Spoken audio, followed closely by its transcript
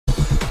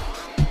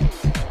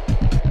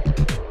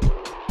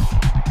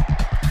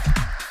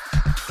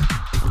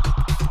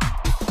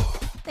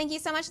Thank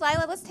you so much,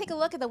 Lila. Let's take a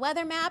look at the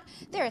weather map.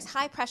 There is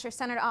high pressure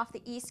centered off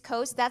the east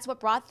coast. That's what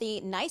brought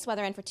the nice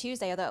weather in for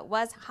Tuesday, although it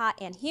was hot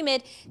and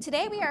humid.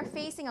 Today we are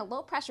facing a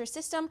low pressure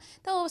system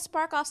that will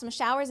spark off some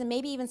showers and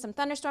maybe even some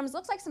thunderstorms.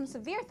 Looks like some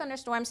severe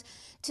thunderstorms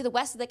to the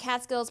west of the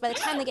Catskills. By the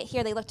time they get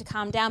here, they look to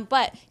calm down,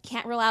 but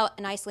can't rule out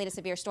an isolated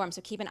severe storm,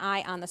 so keep an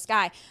eye on the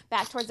sky.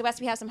 Back towards the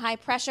west, we have some high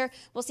pressure.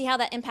 We'll see how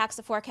that impacts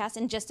the forecast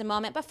in just a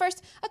moment. But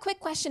first, a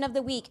quick question of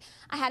the week.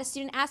 I had a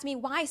student ask me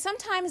why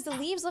sometimes the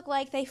leaves look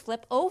like they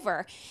flip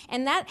over.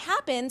 And that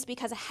happens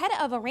because ahead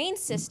of a rain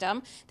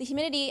system, the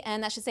humidity,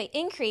 and that should say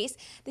increase,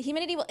 the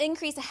humidity will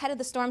increase ahead of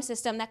the storm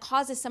system. That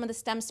causes some of the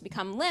stems to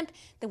become limp.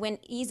 The wind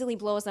easily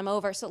blows them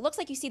over. So it looks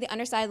like you see the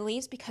underside of the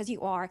leaves because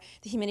the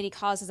humidity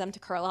causes them to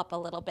curl up a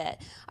little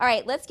bit. All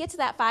right, let's get to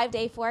that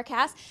 5-day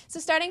forecast. So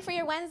starting for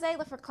your Wednesday,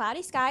 look for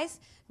cloudy skies.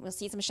 We'll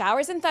see some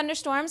showers and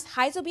thunderstorms.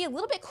 Highs will be a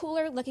little bit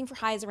cooler, looking for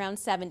highs around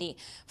 70.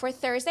 For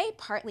Thursday,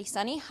 partly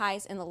sunny,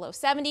 highs in the low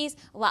 70s,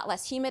 a lot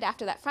less humid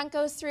after that front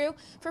goes through.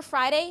 For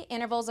Friday,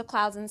 intervals of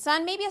clouds and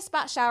sun, maybe a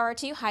spot shower or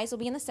two, highs will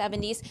be in the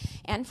 70s.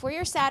 And for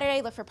your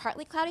Saturday, look for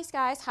partly cloudy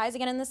skies, highs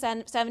again in the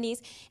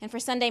 70s. And for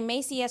Sunday,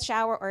 may see a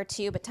shower or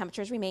two, but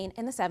temperatures remain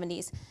in the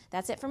 70s.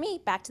 That's it for me.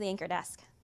 Back to the anchor desk.